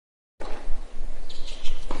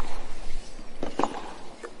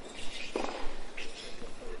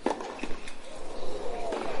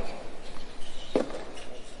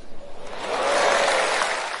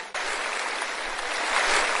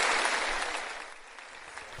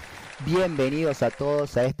Bienvenidos a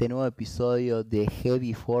todos a este nuevo episodio de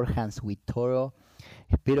Heavy Forehands with Toro.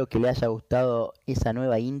 Espero que les haya gustado esa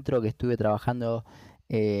nueva intro que estuve trabajando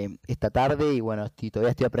esta tarde y bueno, todavía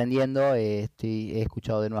estoy aprendiendo, he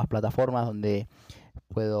escuchado de nuevas plataformas donde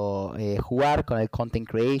puedo jugar con el content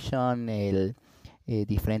creation,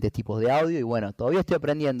 diferentes tipos de audio y bueno, todavía estoy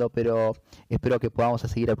aprendiendo, pero espero que podamos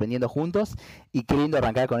seguir aprendiendo juntos y qué lindo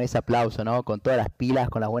arrancar con ese aplauso, ¿no? Con todas las pilas,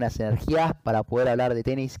 con las buenas energías para poder hablar de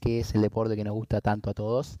tenis, que es el deporte que nos gusta tanto a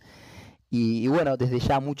todos. Y bueno, desde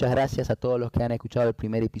ya muchas gracias a todos los que han escuchado el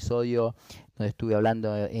primer episodio donde estuve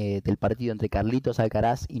hablando del partido entre Carlitos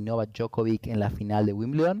Alcaraz y Novak Djokovic en la final de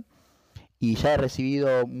Wimbledon. Y ya he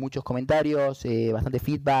recibido muchos comentarios, bastante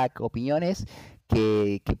feedback, opiniones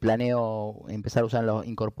que planeo empezar a usarlo,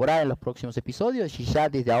 incorporar en los próximos episodios y ya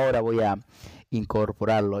desde ahora voy a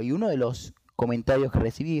incorporarlo. Y uno de los comentarios que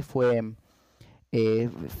recibí fue,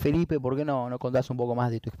 Felipe, ¿por qué no contás un poco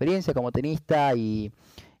más de tu experiencia como tenista?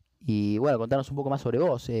 Y bueno, contanos un poco más sobre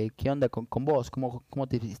vos, qué onda con vos, cómo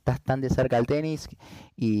te estás tan de cerca al tenis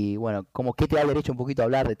y bueno, qué te da el derecho un poquito a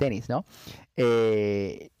hablar de tenis, ¿no?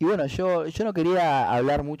 Y bueno, yo no quería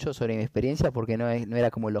hablar mucho sobre mi experiencia porque no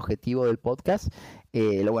era como el objetivo del podcast.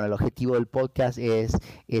 El objetivo del podcast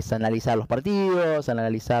es analizar los partidos,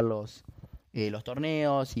 analizar los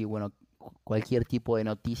torneos y bueno, cualquier tipo de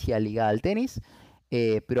noticia ligada al tenis,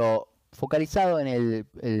 pero focalizado en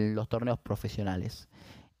los torneos profesionales.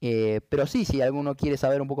 Pero sí, si alguno quiere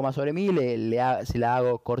saber un poco más sobre mí, se la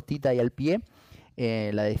hago cortita y al pie.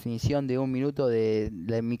 La definición de un minuto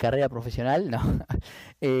de mi carrera profesional, no.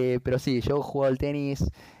 Pero sí, yo juego al tenis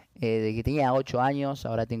desde que tenía 8 años,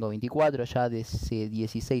 ahora tengo 24, ya desde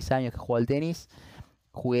 16 años que juego al tenis.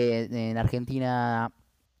 Jugué en Argentina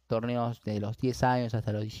torneos de los 10 años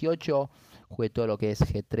hasta los 18, jugué todo lo que es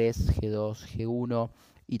G3, G2, G1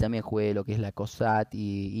 y también jugué lo que es la Gstaad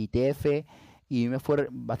y ITF y me fue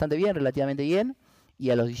bastante bien, relativamente bien. Y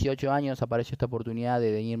a los 18 años apareció esta oportunidad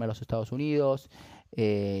de venirme a los Estados Unidos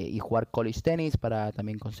y jugar college tennis para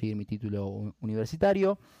también conseguir mi título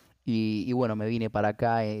universitario. Y bueno, me vine para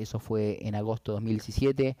acá, eso fue en agosto de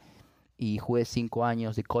 2017 y jugué 5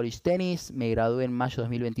 años de college tennis. Me gradué en mayo de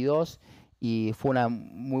 2022 y fue una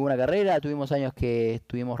muy buena carrera. Tuvimos años que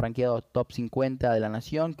estuvimos rankeados top 50 de la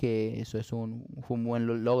nación, que eso fue un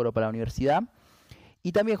buen logro para la universidad.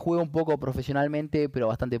 Y también jugué un poco profesionalmente, pero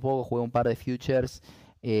bastante poco. Jugué un par de futures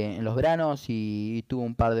en los veranos y tuve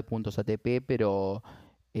un par de puntos ATP, pero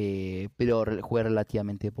jugué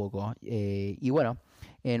relativamente poco. Y bueno,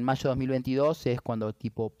 en mayo de 2022 es cuando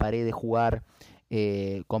tipo paré de jugar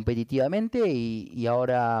competitivamente y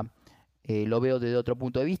ahora lo veo desde otro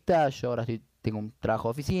punto de vista. Yo ahora tengo un trabajo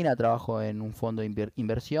de oficina, trabajo en un fondo de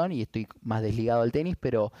inversión y estoy más desligado del tenis,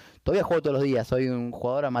 pero todavía juego todos los días. Soy un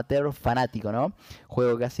jugador amateur fanático, ¿no?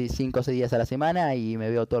 Juego casi 5 o 6 días a la semana y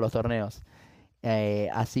me veo todos los torneos.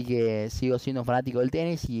 Así que sigo siendo un fanático del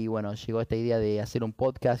tenis y bueno, llegó esta idea de hacer un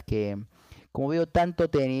podcast que, como veo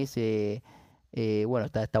tanto tenis, bueno,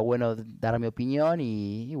 está bueno dar mi opinión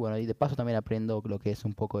y bueno, y de paso también aprendo lo que es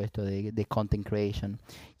un poco esto de content creation.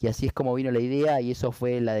 Y así es como vino la idea y eso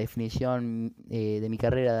fue la definición de mi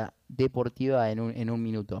carrera deportiva en un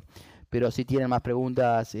minuto. Pero si tienen más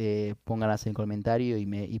preguntas, pónganlas en comentario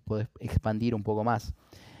y puedo expandir un poco más.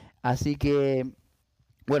 Así que,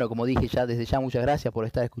 bueno, como dije ya, desde ya muchas gracias por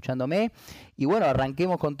estar escuchándome. Y bueno,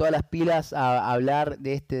 arranquemos con todas las pilas a hablar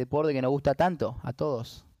de este deporte que nos gusta tanto a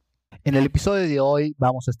todos. En el episodio de hoy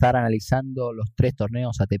vamos a estar analizando los 3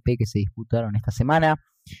 torneos ATP que se disputaron esta semana.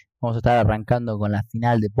 Vamos a estar arrancando con la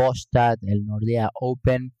final de Båstad, el Nordea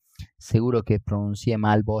Open. Seguro que pronuncié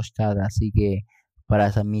mal Båstad, así que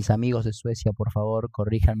para mis amigos de Suecia, por favor,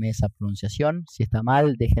 corríjanme esa pronunciación. Si está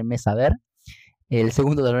mal, déjenme saber. El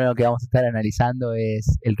segundo torneo que vamos a estar analizando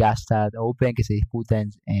es el Gstaad Open, que se disputa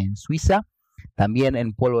en Suiza, también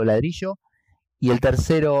en polvo de ladrillo. Y el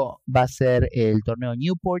tercero va a ser el torneo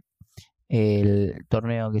Newport, el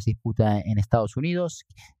torneo que se disputa en Estados Unidos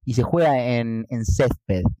y se juega en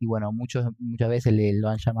césped. Y bueno, muchas veces lo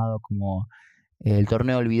han llamado como el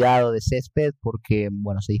torneo olvidado de césped porque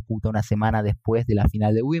bueno, se disputa una semana después de la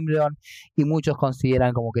final de Wimbledon y muchos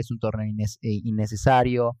consideran como que es un torneo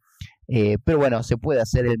innecesario. Pero bueno, se puede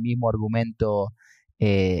hacer el mismo argumento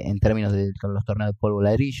en términos de los torneos de polvo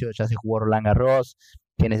ladrillo. Ya se jugó Roland Garros,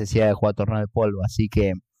 qué necesidad de jugar torneo de polvo, así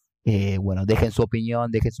que bueno, dejen su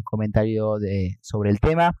opinión, dejen sus comentarios sobre el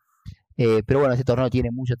tema. Pero bueno, este torneo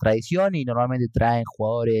tiene mucha tradición y normalmente traen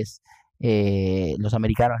jugadores, los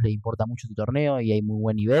americanos les importa mucho este torneo y hay muy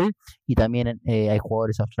buen nivel. Y también hay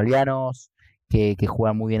jugadores australianos que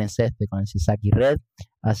juegan muy bien en césped con el Sasaki Red,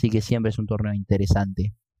 así que siempre es un torneo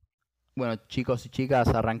interesante. Bueno, chicos y chicas,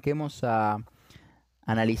 arranquemos a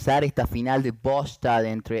analizar esta final de Båstad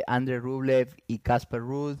entre Andrei Rublev y Casper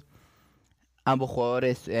Ruud. Ambos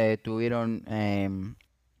jugadores tuvieron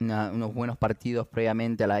unos buenos partidos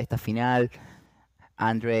previamente a esta final.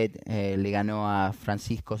 Andrei le ganó a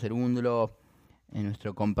Francisco Cerúndolo,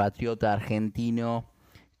 nuestro compatriota argentino,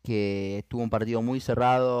 que tuvo un partido muy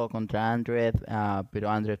cerrado contra Andrei, pero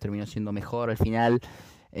Andrei terminó siendo mejor al final.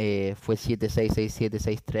 Fue 7-6, 6-7,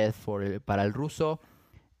 6-3 para el ruso.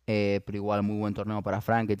 Pero igual muy buen torneo para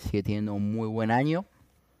Frank, que sigue teniendo un muy buen año.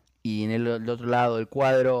 Y en el otro lado del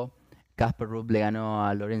cuadro, Casper Ruud le ganó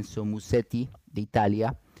a Lorenzo Musetti de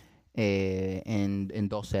Italia en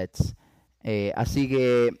 2 sets. Así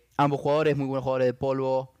que ambos jugadores, muy buenos jugadores de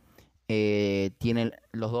polvo, tienen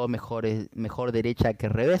los dos mejor derecha que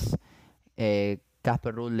revés.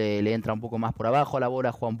 Casper Ruud le entra un poco más por abajo a la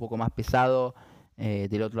bola, juega un poco más pesado.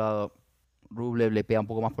 Del otro lado, Rublev le pega un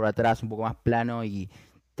poco más por atrás, un poco más plano y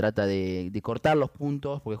trata de cortar los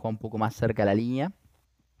puntos porque juega un poco más cerca a la línea.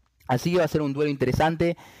 Así que va a ser un duelo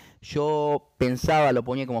interesante. Yo pensaba, lo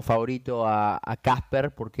ponía como favorito a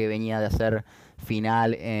Casper porque venía de hacer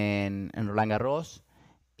final en Roland Garros.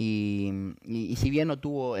 Y si bien no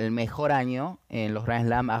tuvo el mejor año en los Grand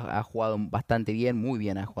Slam, ha jugado bastante bien, muy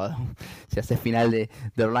bien ha jugado. Si haces final de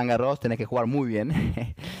Roland Garros, tenés que jugar muy bien.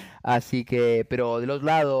 Así que, pero del otro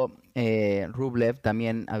lado, Rublev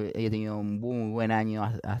también había tenido un muy buen año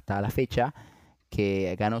hasta la fecha,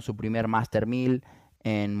 que ganó su primer Master 1000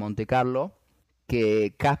 en Monte Carlo,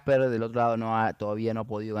 que Casper del otro lado todavía no ha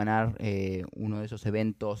podido ganar uno de esos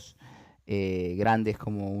eventos grandes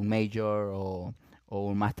como un Major o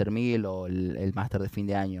un Master 1000 o el Master de fin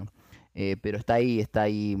de año. Pero está ahí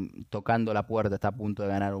tocando la puerta, está a punto de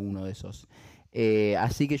ganar uno de esos.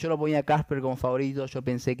 Así que yo lo ponía a Casper como favorito. Yo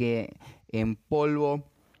pensé que en polvo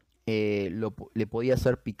le podía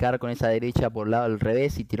hacer picar con esa derecha por el lado del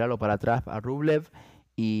revés y tirarlo para atrás a Rublev.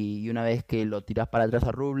 Y una vez que lo tirás para atrás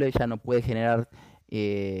a Rublev, ya no puede generar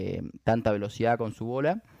tanta velocidad con su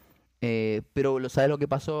bola. Pero ¿sabes lo que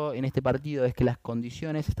pasó en este partido? Es que las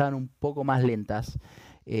condiciones estaban un poco más lentas.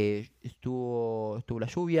 Estuvo la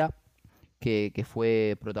lluvia, que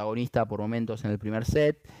fue protagonista por momentos en el primer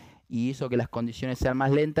set, y hizo que las condiciones sean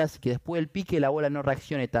más lentas, que después del pique la bola no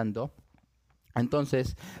reaccione tanto.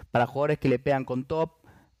 Entonces, para jugadores que le pegan con top,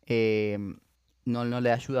 eh, no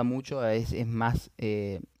le ayuda mucho, es más,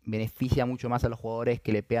 beneficia mucho más a los jugadores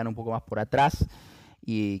que le pegan un poco más por atrás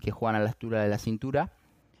y que juegan a la altura de la cintura.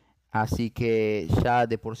 Así que ya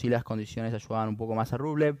de por sí las condiciones ayudaban un poco más a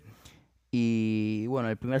Rublev. Y bueno,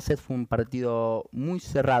 el primer set fue un partido muy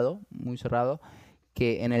cerrado,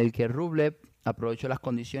 que en el que Rublev aprovechó las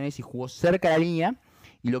condiciones y jugó cerca de la línea.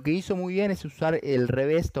 Y lo que hizo muy bien es usar el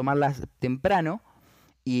revés, tomarlas temprano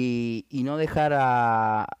y no dejar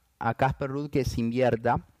a Casper Ruud que se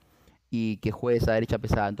invierta y que juegue esa derecha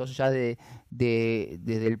pesada. Entonces ya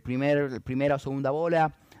desde primera o segunda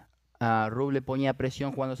bola, Rublev ponía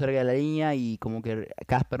presión jugando cerca de la línea y como que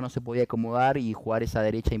Casper no se podía acomodar y jugar esa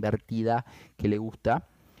derecha invertida que le gusta.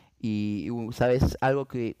 Y sabes, algo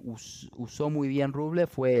que usó muy bien Rublev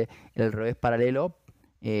fue el revés paralelo.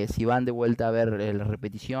 Si van de vuelta a ver la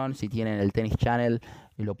repetición, si tienen el Tennis Channel,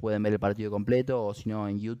 lo pueden ver el partido completo, o si no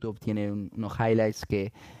en YouTube tienen unos highlights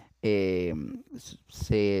que eh,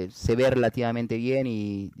 se ve relativamente bien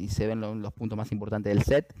y se ven los puntos más importantes del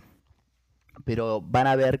set. Pero van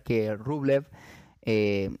a ver que Rublev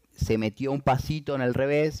se metió un pasito en el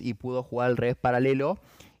revés y pudo jugar el revés paralelo,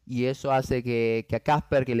 y eso hace que a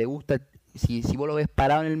Casper, que le gusta, si vos lo ves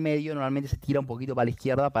parado en el medio, normalmente se tira un poquito para la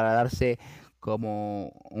izquierda para darse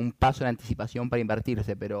como un paso en anticipación para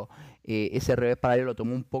invertirse, pero ese revés paralelo lo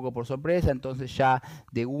tomó un poco por sorpresa, entonces ya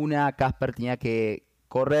de una Casper tenía que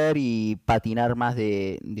correr y patinar más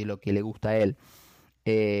de lo que le gusta a él.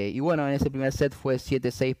 Y bueno, en ese primer set fue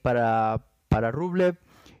 7-6 para Rublev.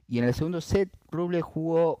 Y en el segundo set, Rublev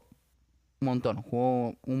jugó un montón,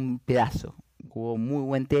 jugó un pedazo. Jugó muy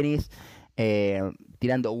buen tenis,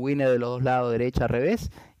 tirando winner de los dos lados, derecha,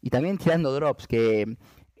 revés. Y también tirando drops, que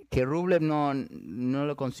Rublev no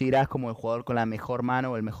lo considerás como el jugador con la mejor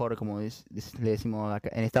mano o el mejor, como le decimos acá.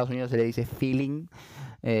 En Estados Unidos se le dice feeling,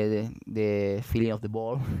 de feeling of the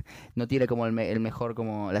ball. No tiene como el mejor,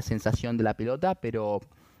 como la sensación de la pelota, pero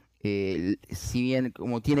si bien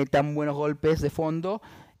como tiene tan buenos golpes de fondo,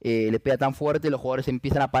 le pega tan fuerte, los jugadores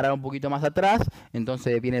empiezan a parar un poquito más atrás,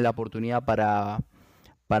 entonces viene la oportunidad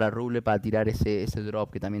para Rublev para tirar ese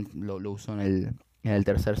drop que también lo usó en el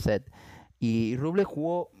tercer set. Y Rublev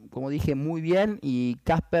jugó, como dije, muy bien, y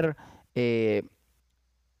Casper, eh,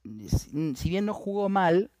 si bien no jugó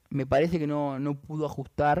mal, me parece que no pudo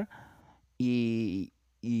ajustar y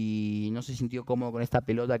no se sintió cómodo con esta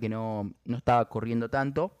pelota que no estaba corriendo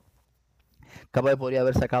tanto. Capaz podría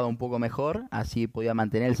haber sacado un poco mejor, así podía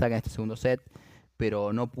mantener el saque en este segundo set,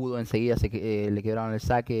 pero no pudo, enseguida le quebraron el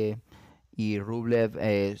saque y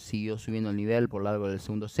Rublev siguió subiendo el nivel por largo del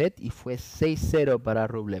segundo set y fue 6-0 para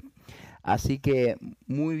Rublev. Así que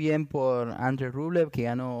muy bien por Andrei Rublev, que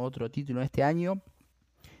ganó otro título este año.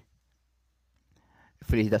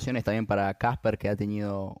 Felicitaciones también para Casper, que ha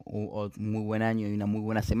tenido un muy buen año y una muy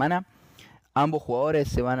buena semana. Ambos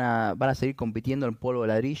jugadores van a seguir compitiendo en polvo de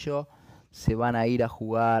ladrillo. Se van a ir a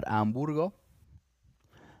jugar a Hamburgo.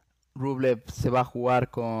 Rublev se va a jugar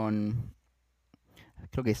con,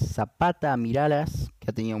 creo que Zapata Miralas, que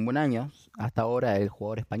ha tenido un buen año hasta ahora, el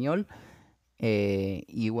jugador español.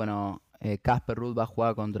 Y bueno, Casper Ruud va a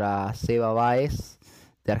jugar contra Seba Báez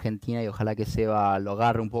de Argentina, y ojalá que Seba lo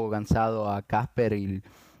agarre un poco cansado a Casper y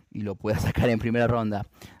lo pueda sacar en primera ronda.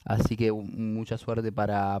 Así que mucha suerte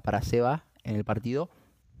para Seba en el partido.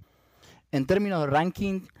 En términos de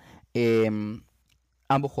ranking,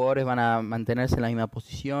 ambos jugadores van a mantenerse en la misma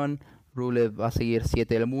posición. Rublev va a seguir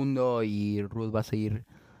 7 del mundo y Ruud va a seguir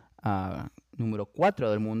número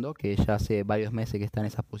 4 del mundo, que ya hace varios meses que está en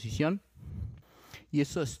esa posición. Y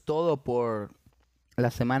eso es todo por la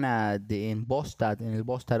semana en Båstad, en el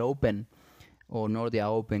Båstad Open, o Nordea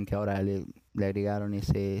Open, que ahora le agregaron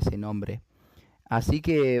ese nombre. Así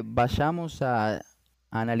que vayamos a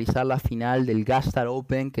analizar la final del Gstaad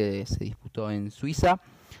Open, que se disputó en Suiza,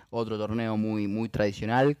 otro torneo muy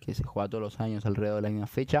tradicional que se juega todos los años alrededor de la misma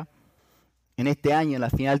fecha. En este año en la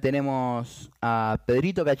final tenemos a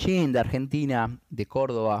Pedrito Cachín de Argentina, de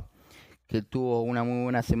Córdoba, que tuvo una muy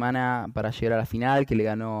buena semana para llegar a la final, que le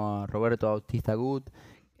ganó a Roberto Bautista Agut,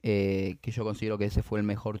 que yo considero que ese fue el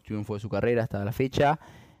mejor triunfo de su carrera hasta la fecha,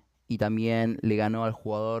 y también le ganó al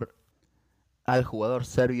jugador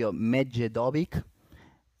serbio Medjedovic,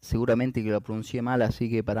 seguramente que lo pronuncié mal, así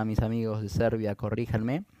que para mis amigos de Serbia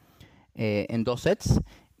corríjanme, en 2 sets.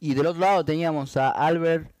 Y del otro lado teníamos a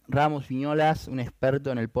Albert Ramos Viñolas, un experto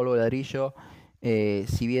en el polvo de ladrillo,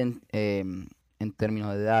 si bien en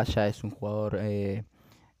términos de edad ya es un jugador de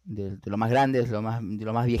los más grandes, de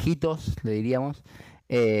los más viejitos, le diríamos,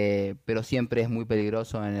 pero siempre es muy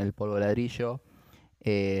peligroso en el polvo de ladrillo,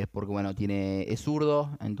 porque bueno, es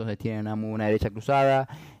zurdo, entonces tiene una muy buena derecha cruzada,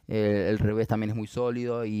 el revés también es muy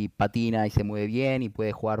sólido y patina y se mueve bien y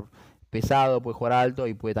puede jugar pesado, puede jugar alto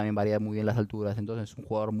y puede también variar muy bien las alturas. Entonces es un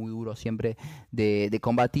jugador muy duro siempre de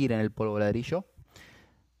combatir en el polvo de ladrillo.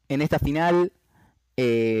 En esta final,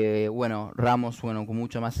 Ramos, con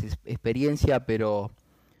mucha más experiencia, pero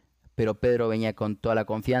Pedro venía con toda la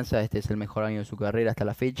confianza. Este es el mejor año de su carrera hasta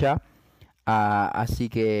la fecha. Así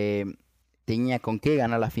que tenía con qué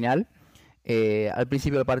ganar la final. Al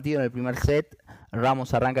principio del partido, en el primer set,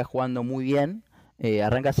 Ramos arranca jugando muy bien.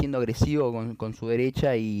 Arranca siendo agresivo con su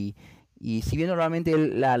derecha y si bien normalmente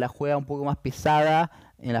él la juega un poco más pesada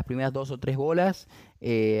en las primeras 2 o 3 bolas,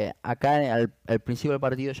 acá al principio del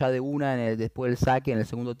partido ya después del saque, en el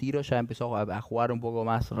segundo tiro, ya empezó a jugar un poco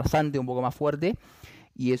más rasante, un poco más fuerte,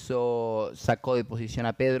 y eso sacó de posición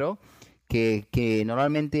a Pedro, que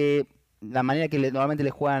normalmente, la manera que normalmente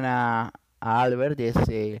le juegan a Albert es,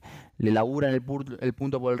 le laburan el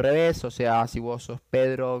punto por el revés, o sea, si vos sos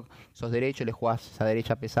Pedro, sos derecho, le jugás esa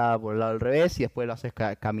derecha pesada por el lado del revés y después lo haces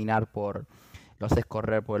lo haces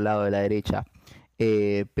correr por el lado de la derecha.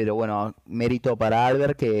 Pero bueno, mérito para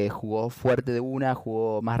Albert, que jugó fuerte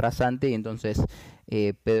jugó más rasante, y entonces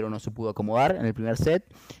Pedro no se pudo acomodar en el primer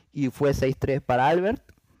set y fue 6-3 para Albert.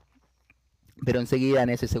 Pero enseguida en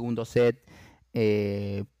ese segundo set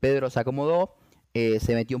Pedro se acomodó,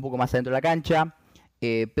 se metió un poco más adentro de la cancha.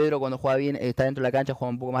 Pedro, cuando juega bien, está dentro de la cancha, juega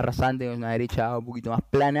un poco más rasante, con una derecha un poquito más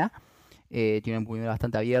plana, tiene una puñalada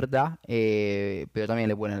bastante abierta, pero también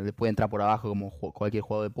le puede entrar por abajo como cualquier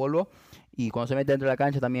jugador de polvo. Y cuando se mete dentro de la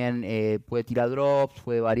cancha también puede tirar drops,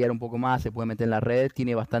 puede variar un poco más, se puede meter en la red,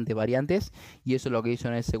 tiene bastantes variantes, y eso es lo que hizo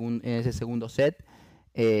en ese segundo set,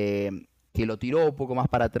 que lo tiró un poco más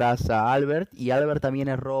para atrás a Albert, y Albert también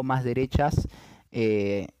erró más derechas,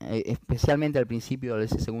 especialmente al principio de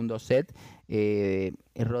ese segundo set,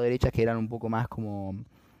 erró derechas que eran un poco más como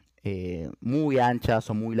muy anchas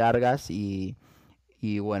o muy largas, y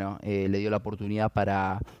bueno, le dio la oportunidad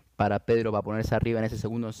para Pedro para ponerse arriba en ese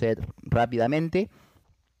segundo set rápidamente,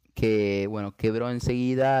 que bueno, quebró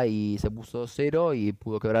enseguida y se puso 2-0 y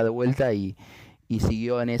pudo quebrar de vuelta y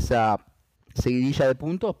siguió en esa seguidilla de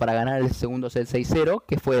puntos para ganar el segundo set 6-0,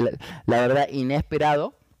 que fue la verdad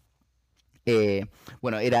inesperado.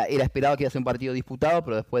 Era esperado que iba a ser un partido disputado,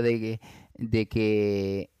 pero después de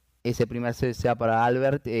que ese primer set sea para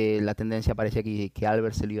Albert, la tendencia parecía que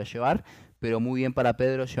Albert se lo iba a llevar, pero muy bien para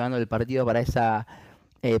Pedro llevando el partido para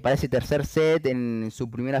ese tercer set en su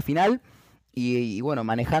primera final. Y bueno,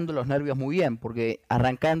 manejando los nervios muy bien, porque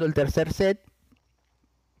arrancando el tercer set,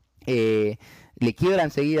 eh, le quiebra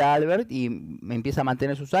enseguida a Albert y empieza a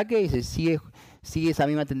mantener su saque y sigue esa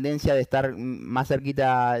misma tendencia de estar más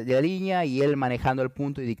cerquita de la línea y él manejando el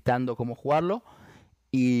punto y dictando cómo jugarlo.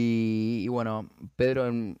 Y bueno, Pedro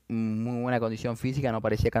en muy buena condición física, no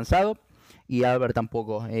parecía cansado, y Albert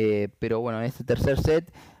tampoco. Pero bueno, en este tercer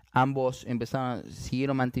set ambos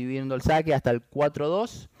siguieron manteniendo el saque hasta el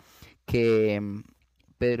 4-2, que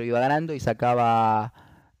Pedro iba ganando y sacaba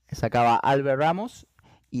Albert Ramos.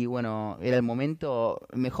 Y bueno, era el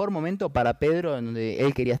mejor momento para Pedro en donde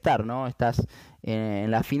él quería estar, ¿no? Estás en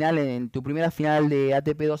la final, en tu primera final de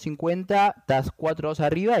ATP 250, estás 4-2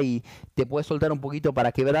 arriba y te puedes soltar un poquito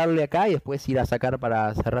para quebrarle acá y después ir a sacar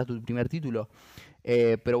para cerrar tu primer título.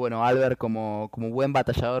 Pero bueno, Albert como buen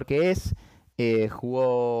batallador que es,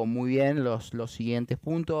 jugó muy bien los siguientes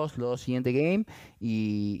puntos, los dos siguientes games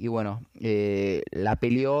y bueno, la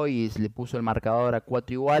peleó y le puso el marcador a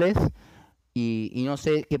 4 iguales. Y no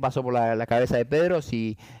sé qué pasó por la cabeza de Pedro,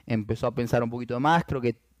 si empezó a pensar un poquito más, creo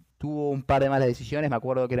que tuvo un par de malas decisiones, me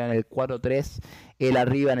acuerdo que era en el 4-3, él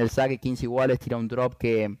arriba en el saque 15 iguales, tira un drop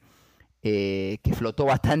que flotó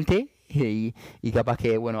bastante y capaz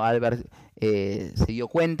que, bueno, Albert se dio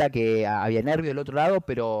cuenta que había nervio del otro lado,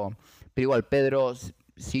 pero igual Pedro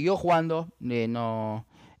siguió jugando, no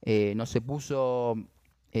se puso,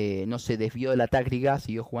 no se desvió de la táctica,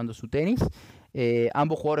 siguió jugando su tenis.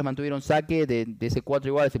 Ambos jugadores mantuvieron saque de ese 4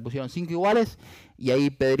 iguales, se pusieron 5 iguales y ahí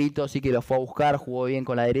Pedrito sí que lo fue a buscar, jugó bien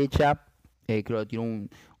con la derecha, creo que tiró un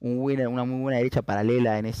winner, una muy buena derecha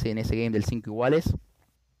paralela en ese game del 5 iguales,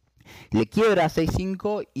 le quiebra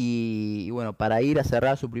 6-5 y bueno, para ir a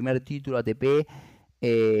cerrar su primer título ATP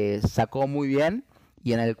sacó muy bien.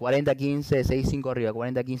 Y en el 40-15, 6-5 arriba,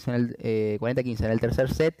 40-15 en el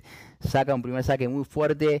tercer set, saca un primer saque muy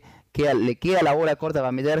fuerte, le queda la bola corta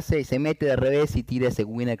para meterse y se mete de revés y tira ese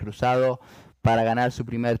winner cruzado para ganar su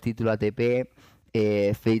primer título ATP.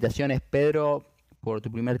 Felicitaciones Pedro por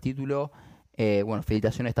tu primer título. Bueno,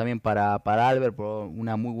 felicitaciones también para Albert por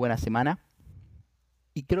una muy buena semana.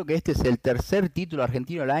 Y creo que este es el tercer título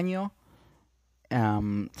argentino del año.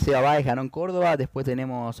 Seba Báez ganó en Córdoba, después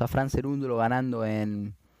tenemos a Fran Cerúndulo ganando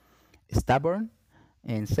en Gstaad,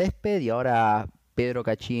 en césped, y ahora Pedro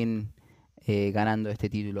Cachín ganando este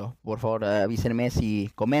título. Por favor, avísenme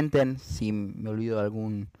si comenten si me olvido de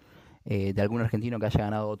algún argentino que haya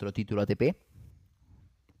ganado otro título ATP.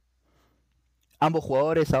 Ambos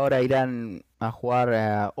jugadores ahora irán a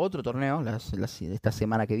jugar otro torneo esta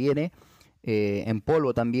semana que viene, en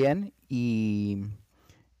polvo también,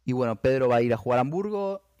 y bueno, Pedro va a ir a jugar a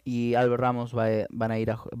Hamburgo y Albert Ramos va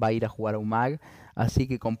a ir a jugar a UMAG. Así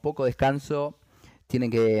que con poco descanso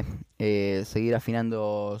tienen que seguir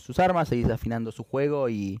afinando sus armas, seguir afinando su juego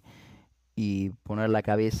y poner la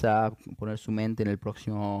cabeza, poner su mente en el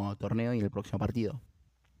próximo torneo y en el próximo partido.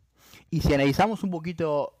 Y si analizamos un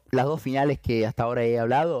poquito las dos finales que hasta ahora he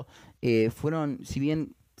hablado, fueron, si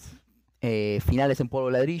bien finales en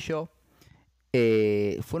polvo ladrillo,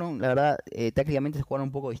 fueron, la verdad, tácticamente se jugaron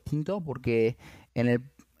un poco distinto porque en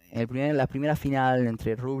la primera final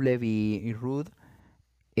entre Rublev y Ruud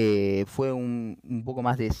fue un poco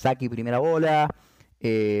más de saque y primera bola,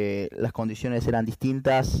 las condiciones eran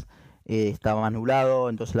distintas, estaba más nublado,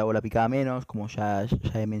 entonces la bola picaba menos, como ya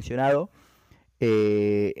he mencionado.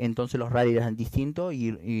 Entonces los rallies eran distintos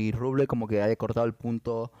y Rublev como que había cortado el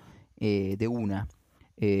punto de una.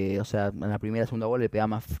 O sea, en la primera y segunda bola le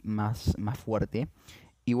pegaba más fuerte.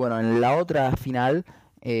 Y bueno, en la otra final,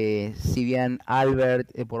 si bien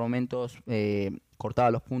Albert por momentos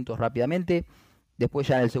cortaba los puntos rápidamente, después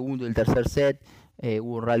ya en el segundo y el tercer set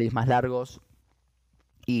hubo rallies más largos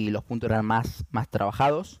y los puntos eran más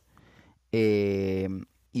trabajados.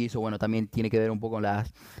 Y eso, bueno, también tiene que ver un poco con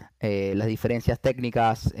las diferencias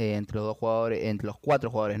técnicas entre los dos jugadores, entre los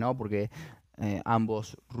cuatro jugadores, ¿no? Porque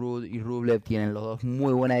ambos, Ruud y Rublev, tienen los dos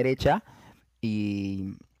muy buena derecha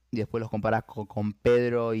y después los comparas con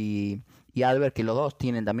Pedro y Albert, que los dos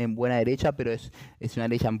tienen también buena derecha, pero es una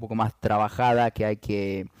derecha un poco más trabajada, que hay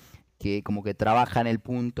que como que trabajan el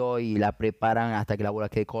punto y la preparan hasta que la bola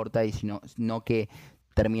quede corta y no que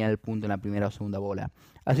termina el punto en la primera o segunda bola.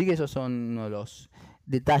 Así que esos son uno de los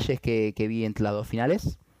detalles que vi entre las dos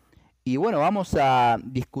finales. Y bueno, vamos a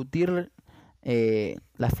discutir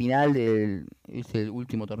la final es el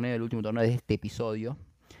último torneo de este episodio.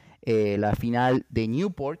 La final de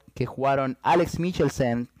Newport, que jugaron Alex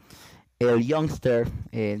Michelsen, el youngster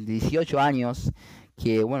de 18 años,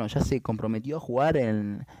 que bueno, ya se comprometió a jugar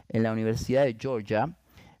en la Universidad de Georgia,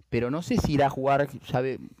 pero no sé si irá a jugar,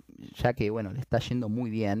 ya que bueno, le está yendo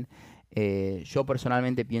muy bien. Yo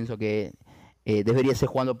personalmente pienso que debería ser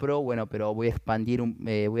jugando pro, bueno, pero voy a expandir,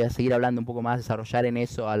 voy a seguir hablando un poco más, desarrollar en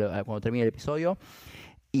eso cuando termine el episodio.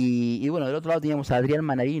 Y bueno, del otro lado teníamos a Adrián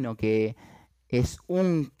Manarino, que es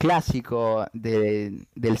un clásico del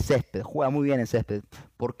césped, juega muy bien en césped.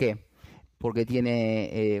 ¿Por qué? Porque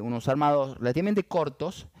tiene unos armados relativamente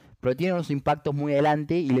cortos, pero tiene unos impactos muy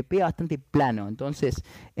adelante y le pega bastante plano. Entonces,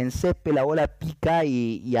 en césped la bola pica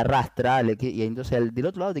y arrastra, y entonces del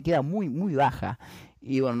otro lado te queda muy, muy baja.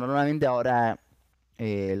 Y bueno, normalmente ahora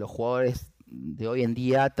los jugadores de hoy en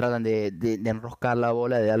día tratan de enroscar la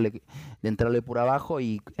bola, de entrarle por abajo,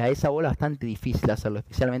 y a esa bola es bastante difícil hacerlo,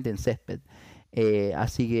 especialmente en césped.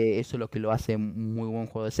 Así que eso es lo que lo hace un muy buen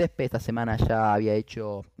juego de césped. Esta semana ya había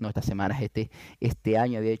hecho, no esta semana, este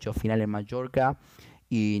año había hecho final en Mallorca,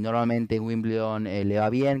 y normalmente en Wimbledon le va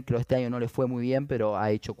bien. Creo que este año no le fue muy bien, pero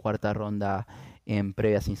ha hecho cuarta ronda en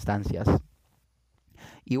previas instancias.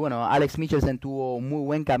 Y bueno, Alex Michelsen tuvo un muy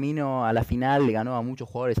buen camino a la final, le ganó a muchos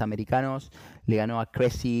jugadores americanos, le ganó a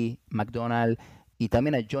Cressy, McDonald y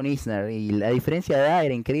también a John Isner. Y la diferencia de edad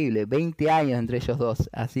era increíble, 20 años entre ellos dos.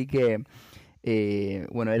 Así que,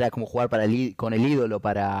 bueno, era como jugar con el ídolo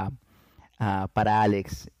para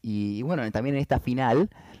Alex. Y bueno, también en esta final,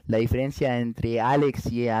 la diferencia entre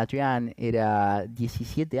Alex y Adrián era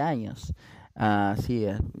 17 años. Sí,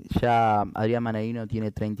 ya Adrián Manarino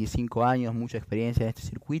tiene 35 años, mucha experiencia en este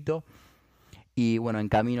circuito. Y bueno, en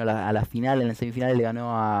camino a la final, en las semifinales le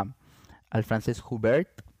ganó al francés Hubert,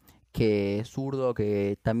 que es zurdo,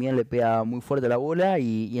 que también le pega muy fuerte la bola.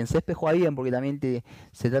 Y en césped juega bien, porque también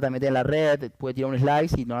se trata de meter en la red, puede tirar un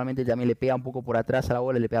slice y normalmente también le pega un poco por atrás a la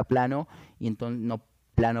bola, le pega plano. Y entonces, no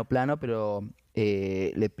plano, plano, pero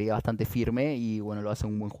le pega bastante firme y bueno, lo hace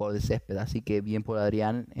un buen jugador de césped. Así que bien por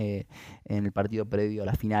Adrián en el partido previo a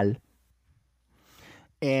la final.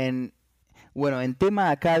 En, bueno, en tema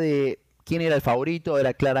acá de quién era el favorito,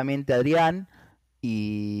 era claramente Adrián.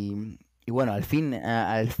 Y bueno, al fin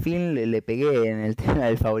le pegué en el tema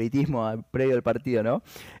del favoritismo previo al partido, ¿no?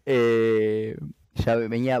 Eh, ya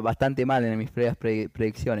venía bastante mal en mis previas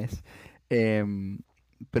predicciones. Em,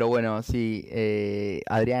 pero bueno, sí,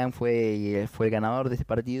 Adrián fue el ganador de ese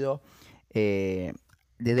partido. Eh,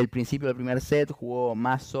 Desde el principio del primer set jugó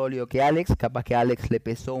más sólido que Alex. Capaz que a Alex le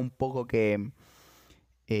pesó un poco que,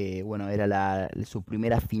 bueno, era su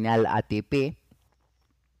primera final ATP.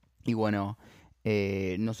 Y bueno,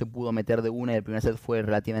 no se pudo meter de una. El primer set fue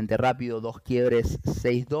relativamente rápido, dos quiebres,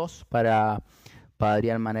 6-2 para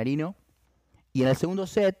Adrián Manarino. Y en el segundo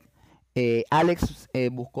set, Alex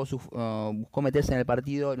buscó meterse en el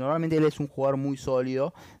partido. Normalmente él es un jugador muy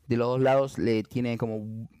sólido. De los dos lados le tiene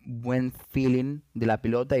como buen feeling de la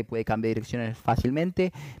pelota y puede cambiar direcciones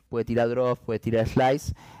fácilmente. Puede tirar drop, puede tirar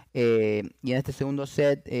slice. Y en este segundo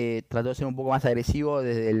set trató de ser un poco más agresivo.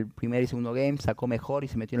 Desde el primer y segundo game sacó mejor y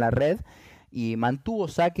se metió en la red. Y mantuvo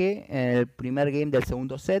saque en el primer game del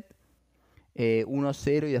segundo set.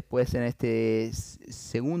 1-0, y después en este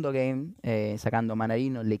segundo game, sacando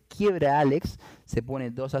Manarino, le quiebra a Alex, se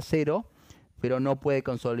pone 2-0, pero no puede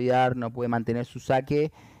consolidar, no puede mantener su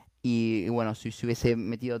saque. Y bueno, si se hubiese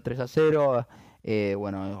metido 3-0,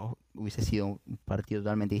 bueno, hubiese sido un partido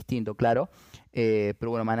totalmente distinto, claro. Pero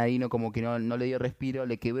bueno, Manarino como que no le dio respiro,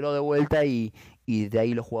 le quebró de vuelta, y de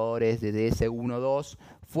ahí los jugadores desde ese 1-2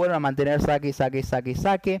 fueron a mantener saque, saque, saque,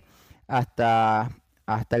 saque, hasta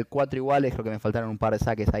el 4 iguales. Creo que me faltaron un par de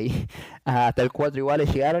saques ahí. Hasta el 4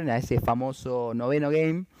 iguales llegaron a ese famoso noveno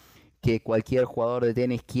game, que cualquier jugador de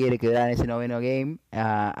tenis quiere quedar en ese noveno game.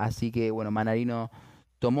 Así que bueno, Manarino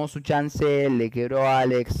tomó su chance, le quebró a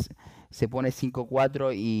Alex, se pone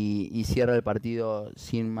 5-4 y cierra el partido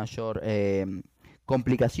sin mayor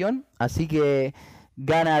complicación. Así que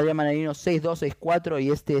gana Adrián Manarino 6-2, 6-4,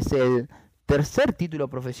 y este es el tercer título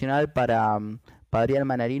profesional para Adrián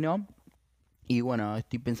Manarino. Y bueno,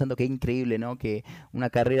 estoy pensando que es increíble, ¿no? Que una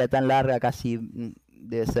carrera tan larga, casi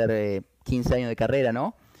debe ser 15 años de carrera,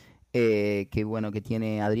 ¿no? Que bueno, que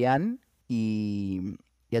tiene Adrián, y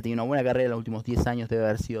ha tenido una buena carrera en los últimos 10 años, debe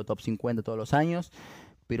haber sido top 50 todos los años,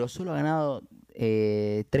 pero solo ha ganado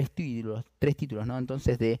tres títulos, ¿no?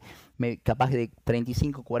 Entonces, capaz de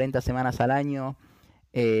 35, 40 semanas al año,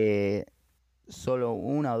 solo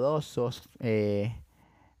una o dos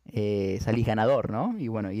salís ganador, ¿no? Y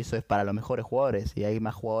bueno, y eso es para los mejores jugadores. Y hay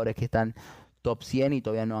más jugadores que están top 100 y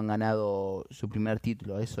todavía no han ganado su primer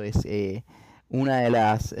título. Eso es una de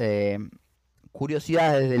las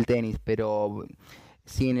curiosidades del tenis, pero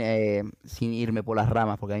sin irme por las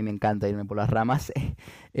ramas, porque a mí me encanta irme por las ramas.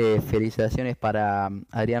 Felicitaciones para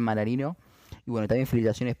Adrián Manarino. Y bueno, también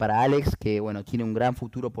felicitaciones para Alex, que bueno, tiene un gran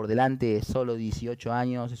futuro por delante, es solo 18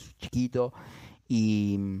 años, es chiquito,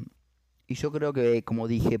 y, y yo creo que, como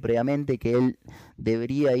dije previamente, que él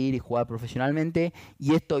debería ir y jugar profesionalmente,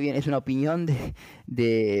 y esto bien es una opinión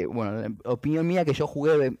bueno, opinión mía, que yo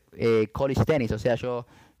jugué college tennis, o sea, yo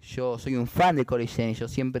soy un fan de college tennis. Yo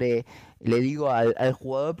siempre le digo al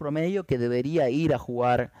jugador promedio que debería ir a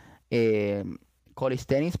jugar eh, college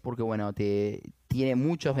tennis, porque bueno, tiene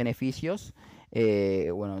muchos beneficios.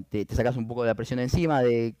 Bueno, te sacas un poco de la presión de encima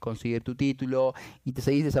de conseguir tu título y te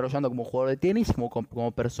seguís desarrollando como jugador de tenis y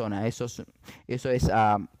como persona. Eso es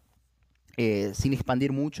sin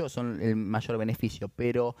expandir mucho, son el mayor beneficio.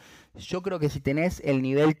 Pero yo creo que si tenés el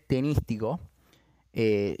nivel tenístico,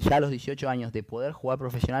 ya a los 18 años, de poder jugar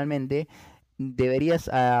profesionalmente, deberías,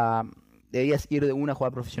 deberías ir de una a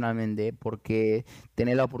jugar profesionalmente, porque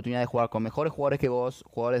tenés la oportunidad de jugar con mejores jugadores que vos,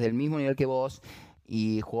 jugadores del mismo nivel que vos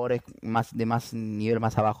y jugadores de más nivel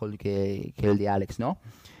más abajo que el de Alex, ¿no?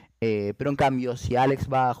 Pero en cambio, si Alex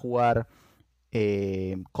va a jugar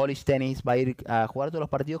college tennis, va a ir a jugar todos los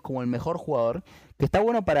partidos como el mejor jugador, que está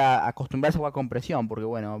bueno para acostumbrarse a jugar con presión, porque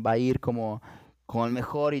bueno, va a ir como el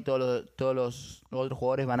mejor, y todos los otros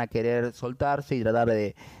jugadores van a querer soltarse y tratar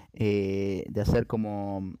de hacer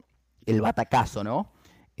como el batacazo, ¿no?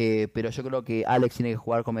 Pero yo creo que Alex tiene que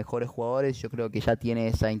jugar con mejores jugadores. Yo creo que ya tiene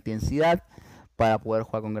esa intensidad para poder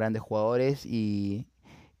jugar con grandes jugadores, y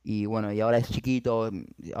bueno, y ahora es chiquito,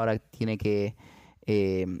 ahora tiene que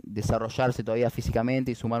desarrollarse todavía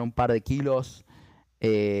físicamente y sumar un par de kilos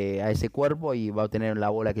a ese cuerpo, y va a tener la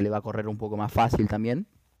bola que le va a correr un poco más fácil también.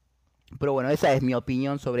 Pero bueno, esa es mi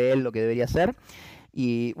opinión sobre él, lo que debería hacer.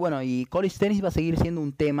 Y bueno, y college tennis va a seguir siendo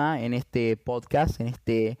un tema en este podcast, en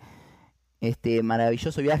este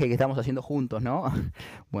maravilloso viaje que estamos haciendo juntos, ¿no?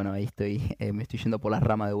 Bueno, ahí me estoy yendo por las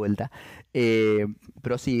ramas de vuelta.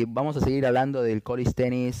 Pero sí, vamos a seguir hablando del college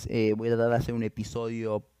tennis. Voy a tratar de hacer un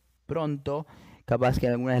episodio pronto, capaz que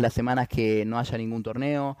en algunas de las semanas que no haya ningún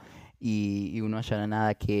torneo y no haya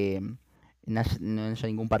no haya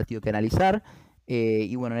ningún partido que analizar.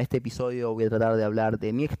 Y bueno, en este episodio voy a tratar de hablar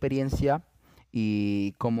de mi experiencia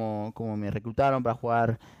y cómo me reclutaron para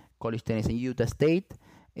jugar college tennis en Gstaad,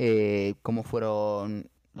 cómo fueron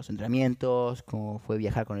los entrenamientos, cómo fue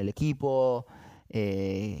viajar con el equipo,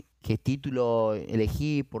 qué título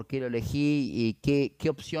elegí, por qué lo elegí y qué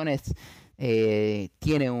opciones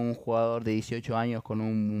tiene un jugador de 18 años con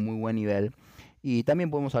un muy buen nivel. Y también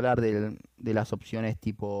podemos hablar de las opciones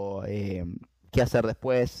tipo qué hacer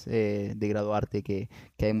después de graduarte, que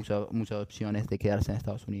hay muchas opciones de quedarse en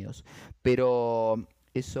Estados Unidos. Pero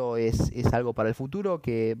eso es algo para el futuro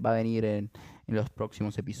que va a venir en los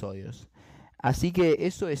próximos episodios. Así que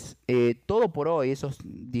eso es todo por hoy.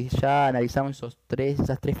 Ya analizamos esas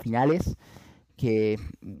tres finales, que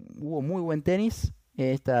hubo muy buen tenis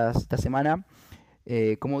esta semana.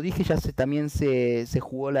 Como dije, también se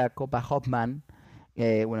jugó la Copa Hoffman.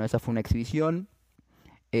 Bueno, esa fue una exhibición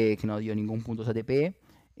que no dio ningún punto ATP.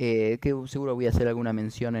 Que seguro voy a hacer alguna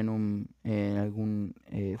mención en algún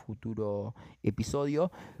futuro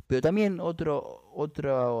episodio. Pero también otro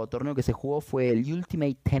torneo que se jugó fue el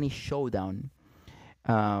Ultimate Tennis Showdown,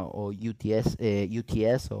 o UTS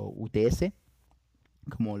o UTS,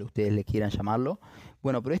 como ustedes le quieran llamarlo.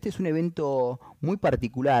 Bueno, pero este es un evento muy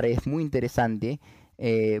particular, es muy interesante,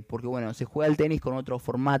 porque bueno, se juega el tenis con otro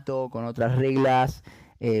formato, con otras reglas.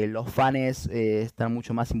 Los fans están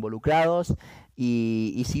mucho más involucrados,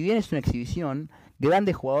 y si bien es una exhibición,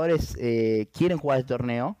 grandes jugadores quieren jugar el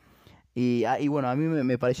torneo. Y bueno, a mí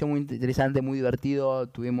me pareció muy interesante, muy divertido.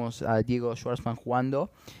 Tuvimos a Diego Schwartzman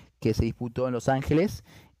jugando, que se disputó en Los Ángeles.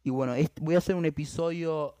 Y bueno, voy a hacer un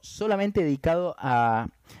episodio solamente dedicado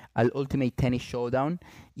al Ultimate Tennis Showdown.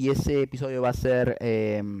 Y ese episodio va a ser,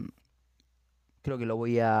 creo que lo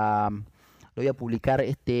voy a publicar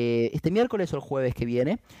este miércoles o el jueves que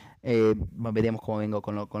viene. Veremos cómo vengo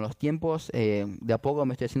con los tiempos. De a poco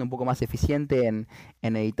me estoy haciendo un poco más eficiente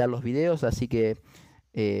en editar los videos, así que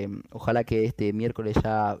ojalá que este miércoles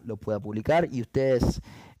ya lo pueda publicar, y ustedes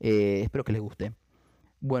espero que les guste.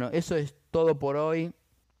 Bueno, eso es todo por hoy.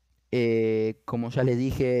 Como ya les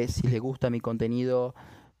dije, si les gusta mi contenido,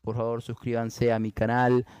 por favor suscríbanse a mi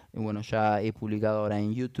canal. Bueno, ya he publicado ahora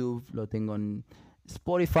en YouTube, lo tengo en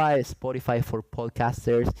Spotify for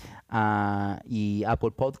Podcasters, y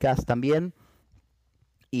Apple Podcast también.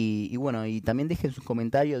 Y bueno, y también dejen sus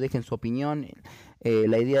comentarios, dejen su opinión.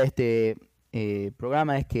 La idea de este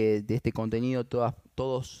programa es que de este contenido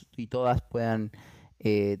todos y todas puedan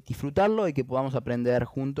disfrutarlo, y que podamos aprender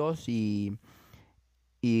juntos, y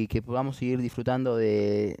que podamos seguir disfrutando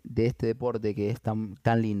de este deporte que es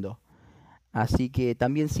tan lindo. Así que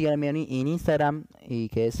también síganme en Instagram, y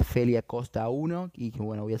que es feliacosta1, y que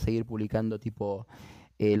bueno, voy a seguir publicando tipo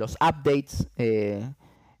los updates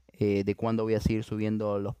de cuándo voy a seguir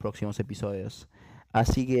subiendo los próximos episodios.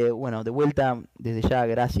 Así que bueno, de vuelta, desde ya,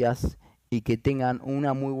 gracias y que tengan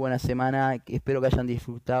una muy buena semana. Espero que hayan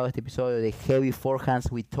disfrutado este episodio de Heavy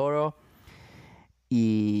Forehands with Toro.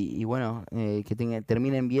 Y bueno, que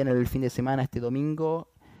terminen bien el fin de semana este domingo.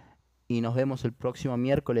 Y nos vemos el próximo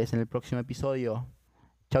miércoles en el próximo episodio.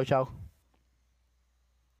 Chau, chau.